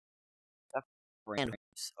random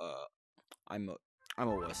games. I'm a I'm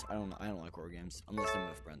a wuss. I don't like horror games unless I'm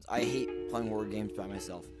with friends. I hate playing horror games by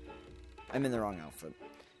myself. I'm in the wrong outfit.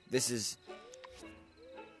 This is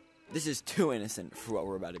too innocent for what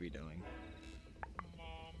we're about to be doing.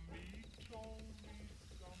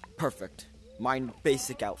 Perfect. My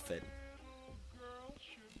basic outfit.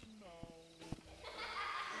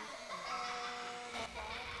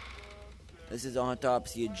 This is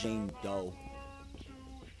autopsy of Jane Doe.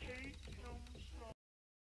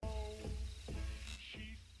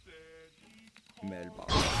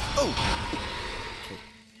 Mailbox. Oh! Okay.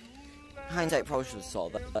 Hindsight probably should have saw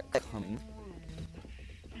that coming.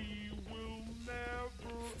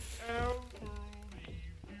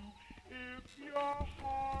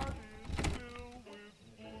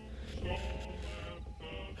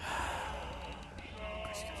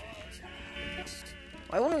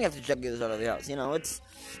 Why wouldn't we have to check this out of the house? You know,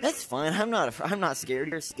 that's fine. I'm not scared.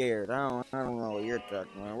 You're scared. I don't know what you're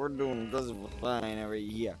talking about. We're doing this fine over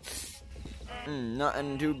here.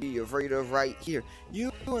 Nothing to be afraid of right here.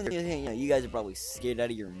 You guys are probably scared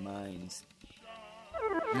out of your minds.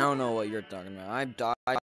 I don't know what you're talking about.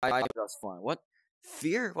 I just fine. What?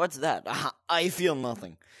 Fear? What's that? I feel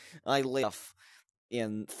nothing. I laugh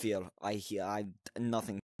in fear.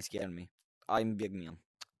 Nothing scared me. I'm big man.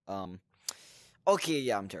 Okay,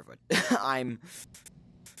 yeah, I'm terrified. I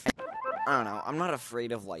don't know. I'm not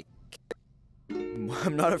afraid of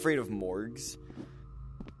I'm not afraid of morgues.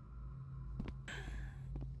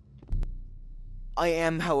 I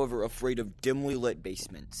am, however, afraid of dimly lit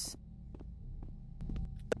basements.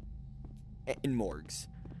 In morgues.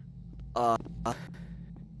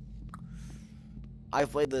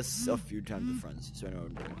 I've played this a few times with friends, so I know what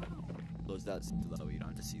I'm doing. Close that so that way you don't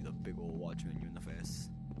have to see the big old watch menu in the face.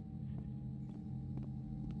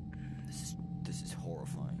 This is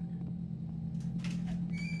horrifying.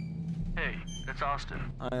 Hey, it's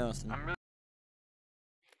Austin. Hi, Austin. I'm really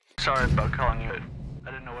sorry about calling you.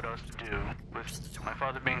 I didn't know what else to do with my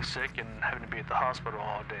father being sick and having to be at the hospital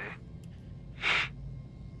all day.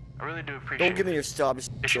 I really do appreciate it. Don't give me your sob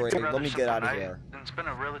story. Let me get out of here. And it's been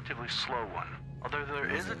a relatively slow one. Although there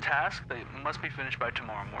is a task that must be finished by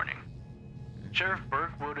tomorrow morning. Sheriff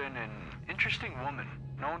Burke wrote in an interesting woman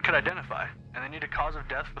no one could identify, and they need a cause of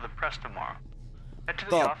death for the press tomorrow. Head to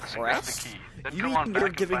the office and grab the key. Then come on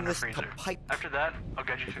back and find the freezer. After that, I'll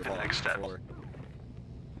guide you through the next steps.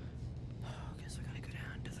 Guess I gotta go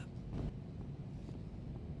down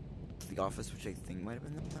to the office, which I think might have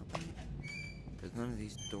been that way. Because none of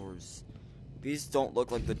these doors... These don't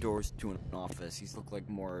look like the doors to an office. These look like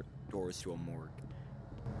more doors to a morgue.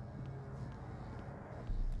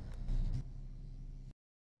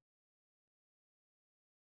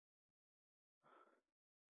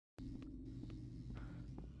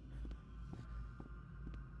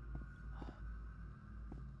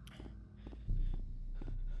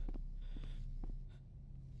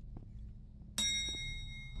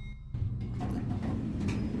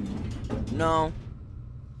 No.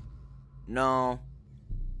 No.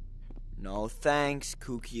 No thanks,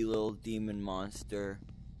 kooky little demon monster.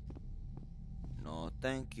 No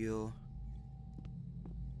thank you.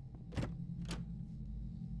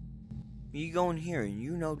 You go in here and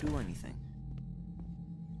you don't do anything.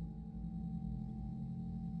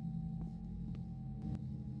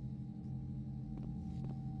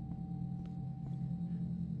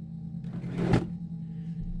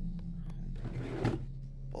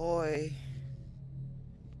 Boy.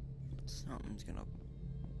 Something's gonna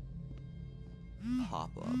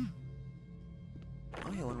pop up.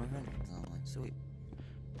 Oh yeah, one of my friends is online. Sweet.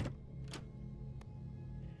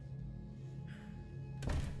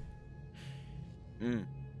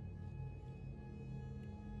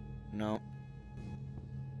 No.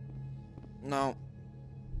 No.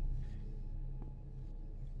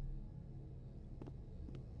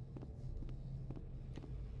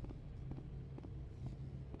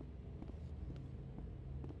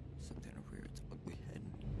 Something over its ugly head.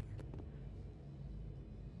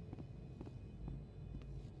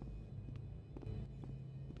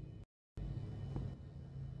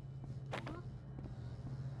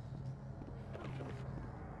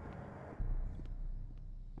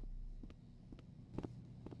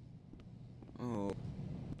 Oh,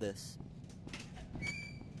 this.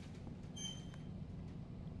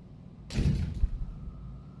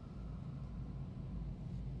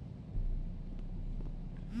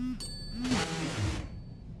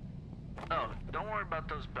 Oh, don't worry about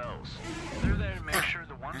those bells. They're there to make sure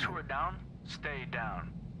the ones who are down stay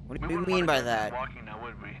down. What do you mean by that? Walking now,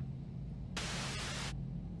 would we?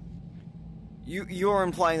 You're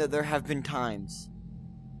implying that there have been times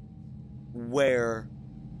where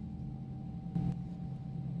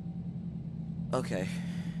Okay.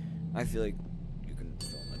 I feel like you can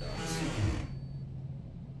film the dots.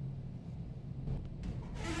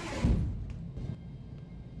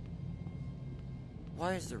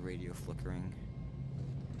 Why is the radio flickering?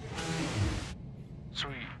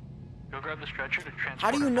 Sweet. Go grab the stretcher to transport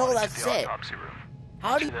How do you know her that's to the it? autopsy room.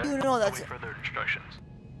 How do Once you there, know I'll that's wait it? further instructions.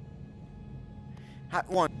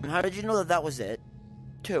 How did you know that that was it?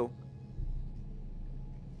 2,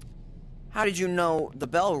 how did you know the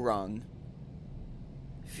bell rung?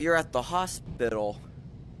 If you're at the hospital.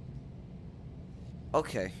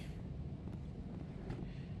 Okay.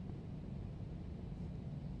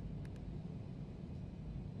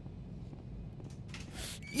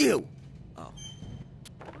 You! Oh.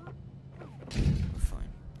 We're fine.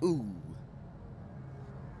 Ooh.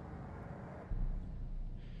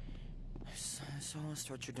 I saw a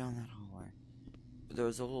stretcher down that hallway. But there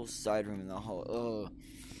was a little side room in the hall. Ugh.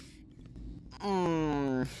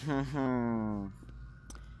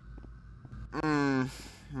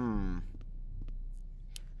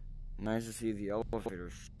 Nice to see the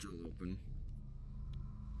elevator's still open.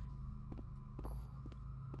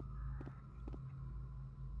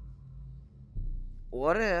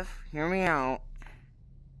 What if, hear me out,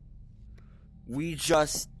 we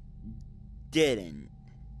just didn't.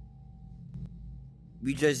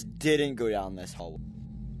 We just didn't go down this hallway.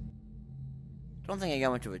 I don't think I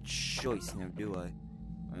got much of a choice now, do I?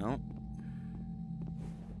 Well.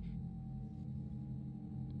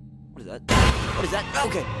 What is that? What is that?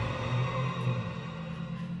 Okay.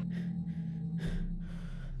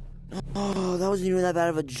 Oh, that wasn't even that bad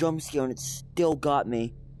of a jump scare, and it still got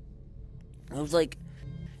me. It was like,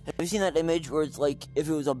 have you seen that image where it's like if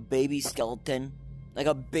it was a baby skeleton, like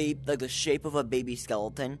the shape of a baby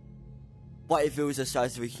skeleton, but if it was the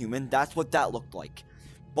size of a human? That's what that looked like,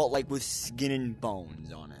 but like with skin and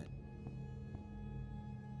bones on it.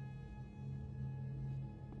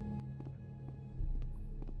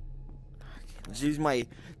 Let's use my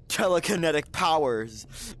telekinetic powers,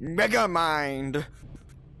 Mega Mind.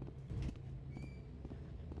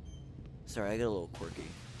 Sorry, I got a little quirky.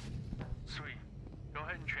 Sweet. Go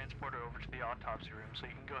ahead and transport her over to the autopsy room so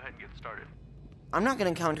you can go ahead and get started. I'm not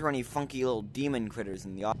gonna encounter any funky little demon critters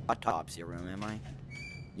in the autopsy room, am I?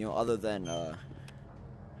 You know, other than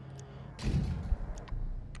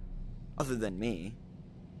me.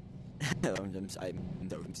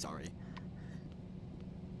 I'm sorry.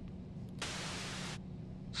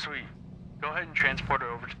 Sweet. Go ahead and transport her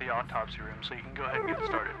over to the autopsy room so you can go ahead and get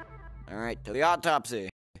started. Alright, to the autopsy.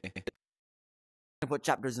 I put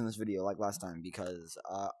chapters in this video like last time because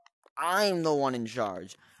I'm the one in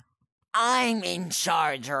charge. I'm in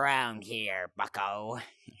charge around here, bucko.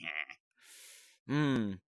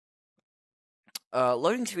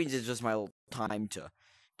 Loading screens is just my little time to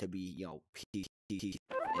be, you know, peace and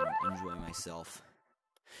enjoy myself.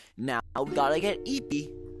 Now we gotta get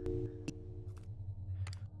eepy.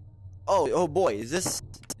 Oh boy, is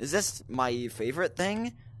this my favorite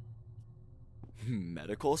thing?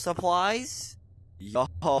 Medical supplies? Yo,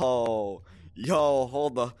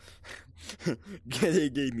 hold the. They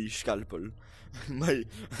gave me scalpel. This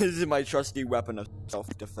is my trusty weapon of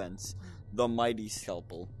self-defense, the mighty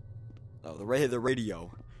scalpel. Oh, the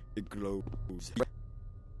radio. It glows.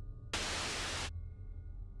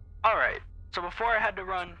 Alright, so before I had to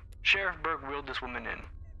run, Sheriff Berg wheeled this woman in.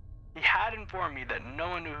 He had informed me that no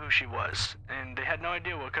one knew who she was, and they had no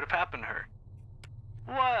idea what could have happened to her.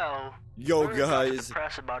 Well, Yo, word got to guys. the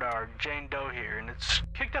press about our Jane Doe here, and it's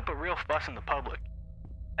kicked up a real fuss in the public.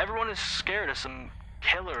 Everyone is scared of some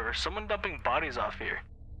killer or someone dumping bodies off here.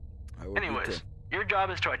 Anyways, your job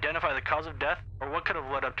is to identify the cause of death or what could have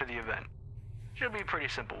led up to the event. Should be a pretty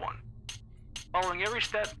simple one. Following every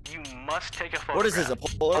step, you must take a photograph. What is this, a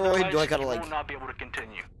Polaroid? Do I gotta, you like... will not be able to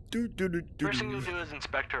continue. First thing you'll do is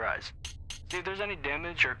inspect her eyes. See if there's any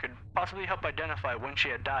damage or could possibly help identify when she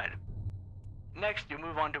had died. Next, you'll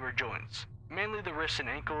move on to her joints. Mainly the wrists and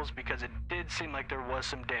ankles because it did seem like there was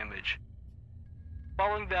some damage.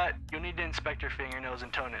 Following that, you'll need to inspect her fingernails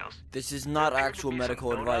and toenails. This is not actual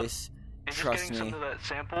medical advice. And Trust just getting me. some of that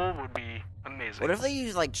sample would be amazing. What if they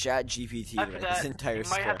use like Chat GPT to After write that, this entire you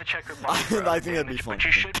might have to script? check her body for I other think that'd be damage, fun. but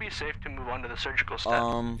you should be safe to move on to the surgical step.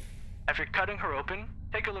 After cutting her open,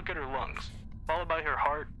 take a look at her lungs, followed by her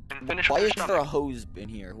heart, and finish Why with her is stomach. there a hose in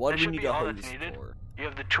here? What That do we should need be a all hose that's needed. for? You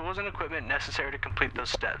have the tools and equipment necessary to complete those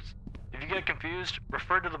steps. If you get confused,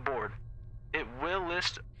 refer to the board. It will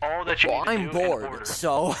list all that you need to do I'm in bored, order.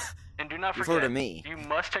 so And do not refer forget, to me. you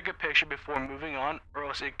must take a picture before moving on, or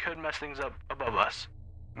else it could mess things up above us.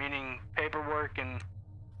 Meaning paperwork and...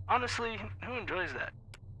 honestly, who enjoys that?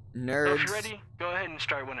 So if Nerds. you're ready, go ahead and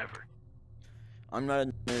start whenever. I'm not a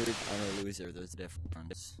nerd, I'm a loser. There's a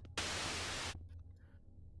difference.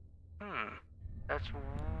 That's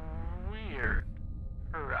weird.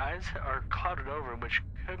 Her eyes are clouded over, which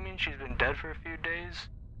could mean she's been dead for a few days.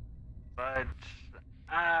 But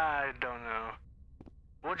I don't know.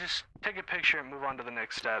 We'll just take a picture and move on to the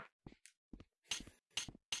next step.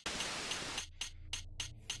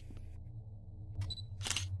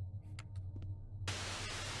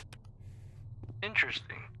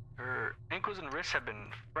 Interesting. Her ankles and wrists have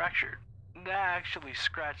been fractured. That actually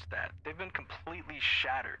scratched that. They've been completely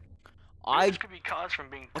shattered. This could be caused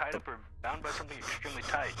from being tied up or bound by something extremely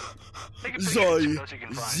tight. Take a picture and see what else you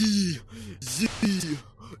can find.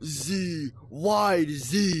 Z, wide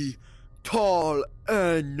Z, tall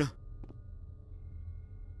N.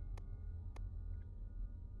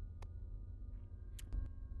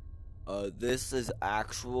 This is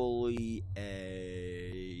actually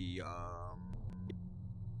a,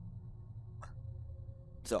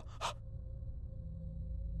 so,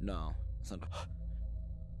 no, it's not,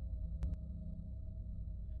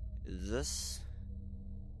 is this,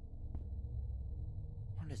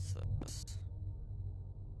 what is this?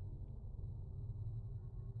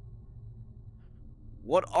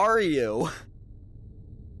 What are you?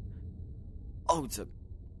 Oh, it's a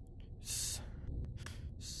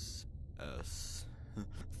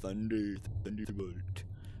Thunderbolt.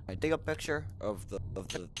 I take a picture of the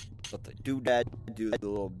doodad, do the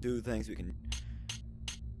little do things. We can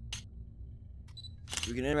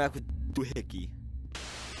interact with Doohickey.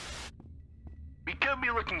 We could be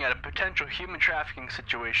looking at a potential human trafficking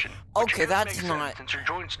situation. Okay, that's not. Since her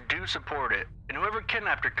joints do support it, and whoever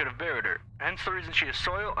kidnapped her could have buried her. Hence the reason she has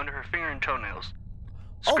soil under her finger and toenails.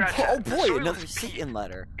 Oh boy, another Satan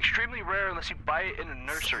letter. Extremely rare unless you buy it in a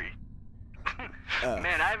nursery.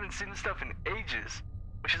 Man, I haven't seen this stuff in ages,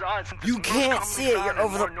 which is odd since you can't see it. You're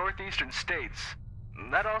over the northeastern states.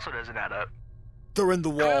 That also doesn't add up. They're in the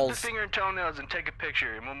walls. Cut up the finger and toenails and take a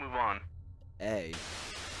picture, and we'll move on. Hey,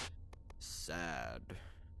 sad.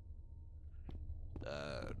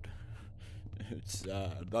 It's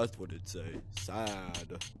sad. That's what it say.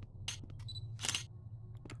 Sad.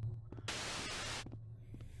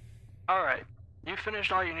 All right, you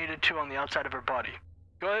finished all you needed to on the outside of her body.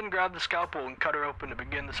 Go ahead and grab the scalpel and cut her open to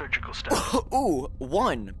begin the surgical step. Ooh,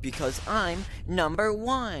 1, because I'm number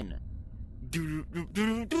 1.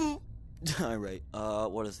 Alright,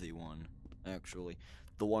 what is the 1? Actually,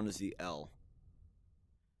 the 1 is the L.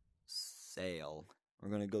 Sail. We're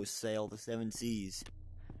gonna go sail the 7 seas.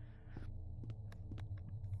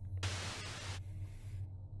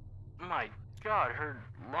 My God, her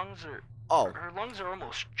lungs are... Oh. Her lungs are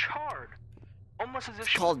almost charred. Almost as if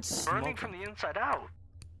she was was burning from the inside out.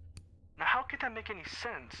 Now how could that make any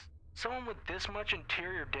sense? Someone with this much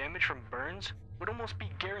interior damage from burns would almost be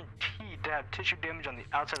guaranteed to have tissue damage on the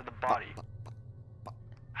outside of the body.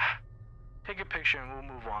 Take a picture and we'll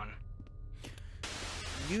move on.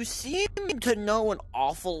 You seem to know an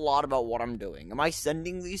awful lot about what I'm doing. Am I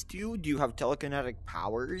sending these to you? Do you have telekinetic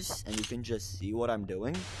powers and you can just see what I'm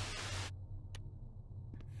doing?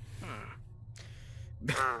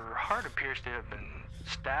 Her heart appears to have been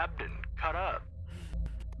stabbed and cut up.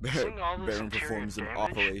 Baron performs an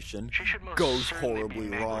operation, goes horribly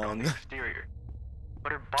wrong. Exterior,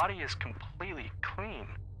 but her body is completely clean.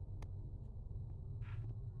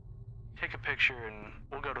 Take a picture and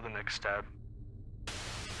we'll go to the next step.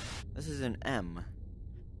 This is an M.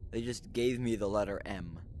 They just gave me the letter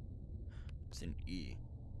M. It's an E.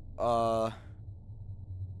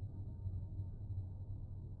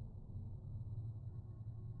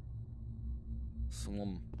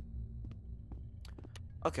 Slum.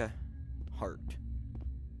 Okay. Heart.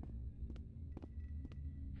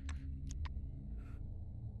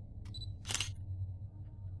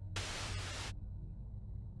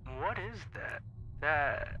 What is that?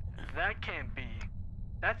 That can't be.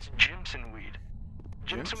 That's Jimson weed.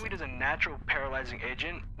 Jimson weed is a natural paralyzing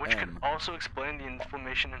agent, which could also explain the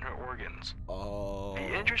inflammation in her organs. Oh.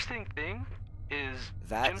 The interesting thing is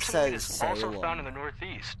that Jimson weed is also found in the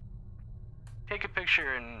Northeast. Take a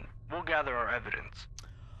picture and we'll gather our evidence.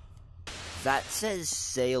 That says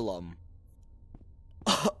Salem.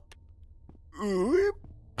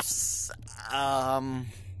 Oops.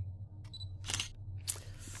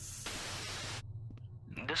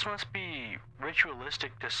 This must be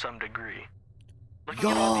ritualistic to some degree.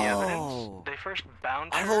 Looking at all the evidence, they first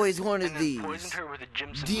bound her. I've always wanted and these. Poisoned her with a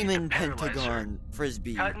Jimson Demon weed to Pentagon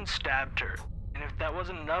Frisbee. Cut and stabbed her. And if that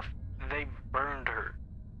wasn't enough, they burned her.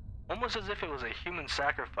 Almost as if it was a human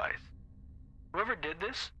sacrifice. Whoever did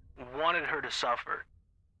this wanted her to suffer.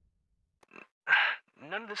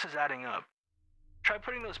 None of this is adding up. try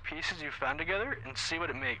putting those pieces you found together and see what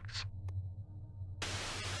it makes.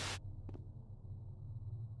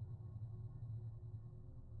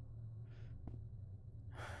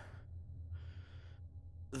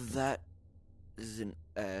 That is an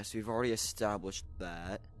S. We've already established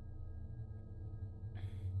that.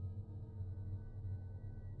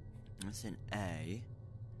 That's an A.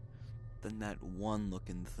 Then that one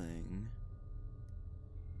looking thing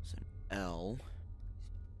is an L.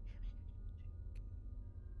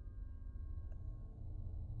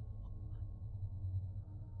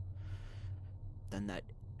 Then that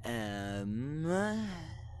M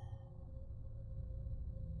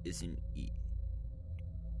is an E.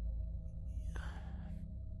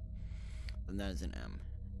 And that is an M.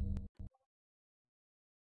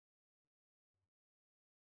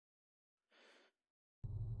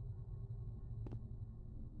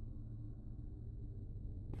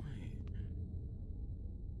 Wait.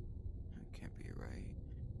 That can't be right.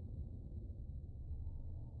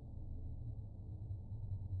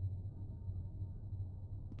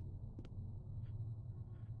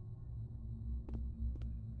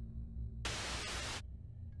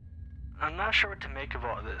 I'm not sure what to make of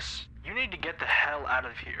all this. You need to get the hell out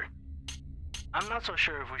of here. I'm not so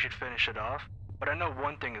sure if we should finish it off, but I know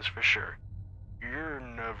one thing is for sure. You're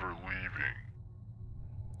never leaving.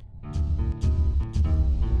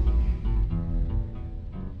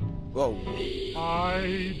 Whoa.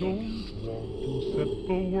 I don't want to set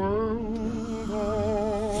the world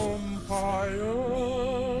on fire.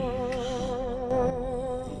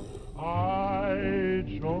 I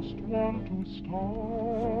just want to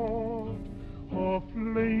start a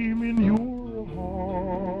flame in your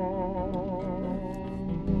heart.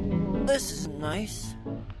 This is nice.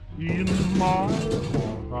 In my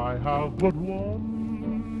heart I have but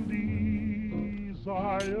one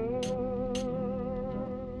desire,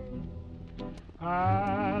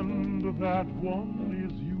 and that one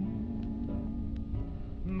is you.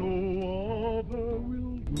 No other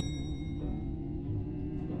will do.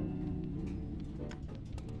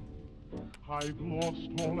 I've lost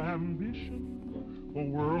all ambition for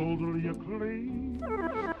worldly acclaim.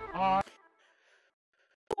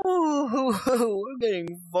 Ooh, we're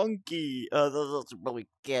getting funky. That's probably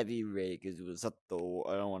can't be right because it was set the.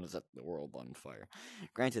 I don't want to set the world on fire.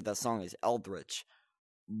 Granted, that song is eldritch,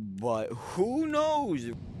 but who knows?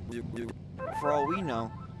 For all we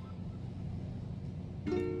know,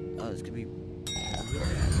 this could be.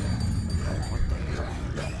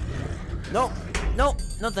 No, no,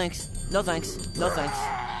 no thanks, no thanks, no thanks.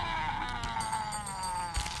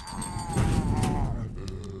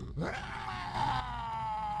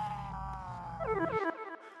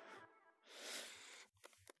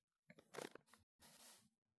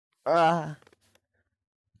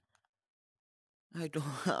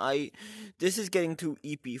 This is getting too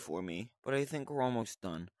eepy for me, but I think we're almost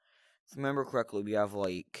done. If I remember correctly, we have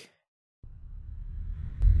like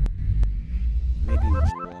maybe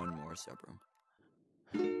one more sub-room.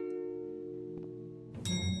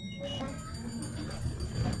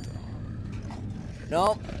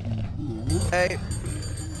 Nope. Hey.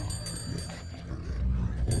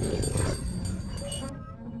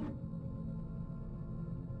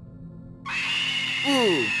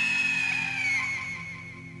 Ooh.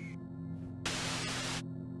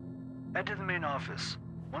 Head to the main office.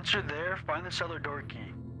 Once you're there, find the cellar door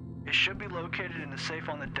key. It should be located in the safe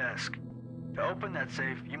on the desk. To open that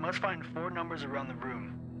safe, you must find 4 numbers around the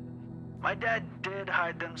room. My dad did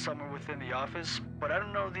hide them somewhere within the office, but I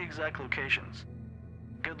don't know the exact locations.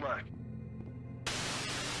 Good luck.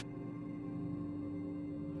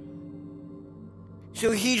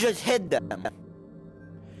 So he just hid them.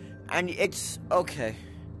 And it's okay.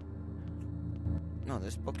 No,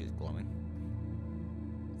 this book is glowing.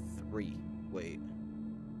 3. Wait.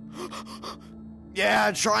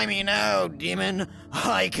 Yeah, try me now, demon.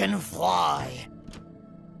 I can fly.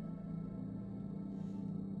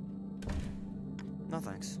 No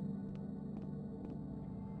thanks.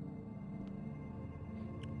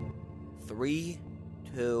 3,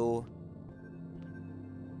 2,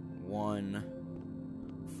 1,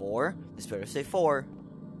 4. This better say 4.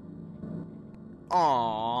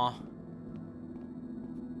 Aww.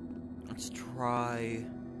 Let's try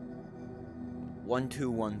 1,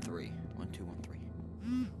 2, 1, 3. 1, 2, 1, 3.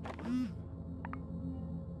 1, 2, 1, 3.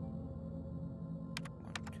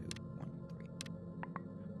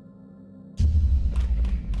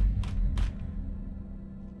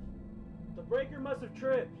 The breaker must have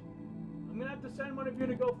tripped. I'm gonna have to send one of you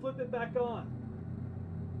to go flip it back on.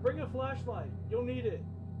 Bring a flashlight. You'll need it.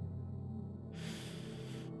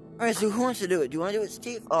 Alright, so who wants to do it? Do you want to do it,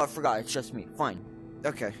 Steve? Oh, I forgot. It's just me. Fine.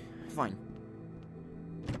 Okay, fine.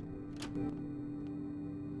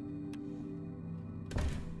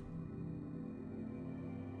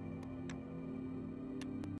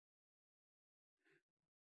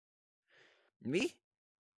 Me?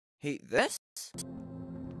 Hate this?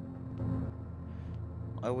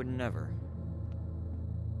 I would never.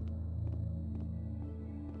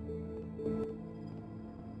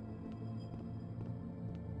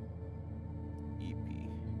 EP.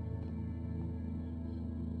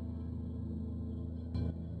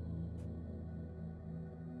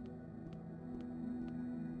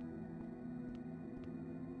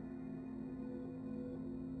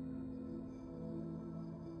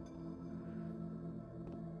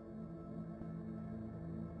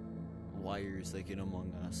 Liars like in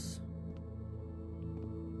Among Us.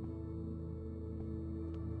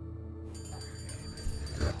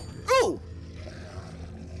 Ooh!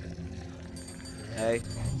 Hey.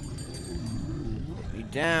 Put me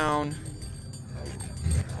down.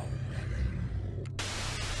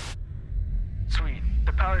 Sweet.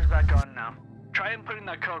 The power's back on now. Try inputting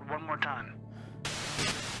that code one more time.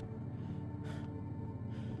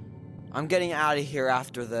 I'm getting out of here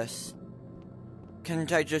after this.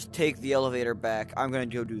 Can't I just take the elevator back? I'm gonna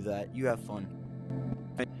go do that. You have fun.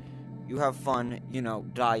 You have fun, you know,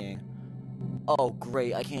 dying. Oh,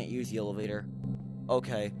 great. I can't use the elevator.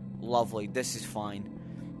 Okay, lovely. This is fine.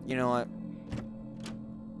 You know what?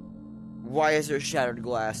 Why is there shattered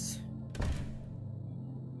glass?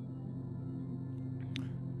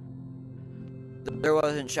 There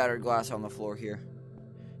wasn't shattered glass on the floor here.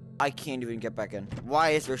 I can't even get back in.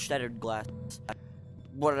 Why is there shattered glass?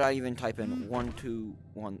 What did I even type in? 1 2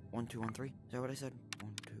 1 1 2 1 3. Is that what I said?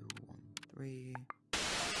 1 2 1 3.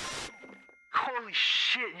 Holy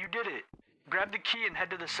shit, you did it! Grab the key and head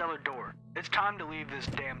to the cellar door. It's time to leave this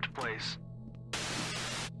damned place.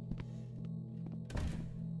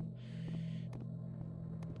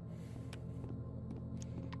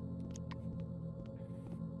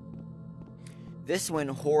 This went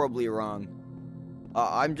horribly wrong.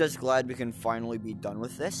 I'm just glad we can finally be done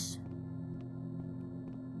with this.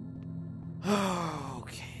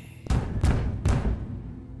 Okay.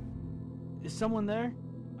 Is someone there?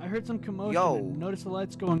 I heard some commotion Yo. and noticed the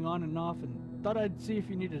lights going on and off and thought I'd see if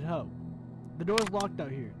you needed help. The door's locked out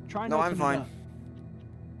here. Try and No, open I'm fine. it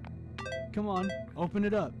up. Come on, open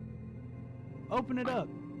it up. Open it up.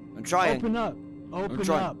 I'm trying. Open up. Open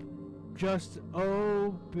trying. up. Just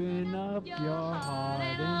open up your heart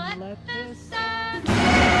and let the sun.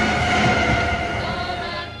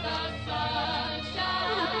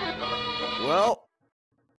 Well,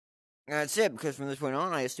 that's it, because from this point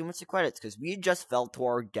on, I assume it's the credits, because we just fell to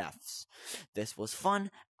our deaths. This was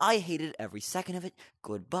fun. I hated every second of it.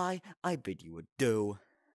 Goodbye. I bid you adieu.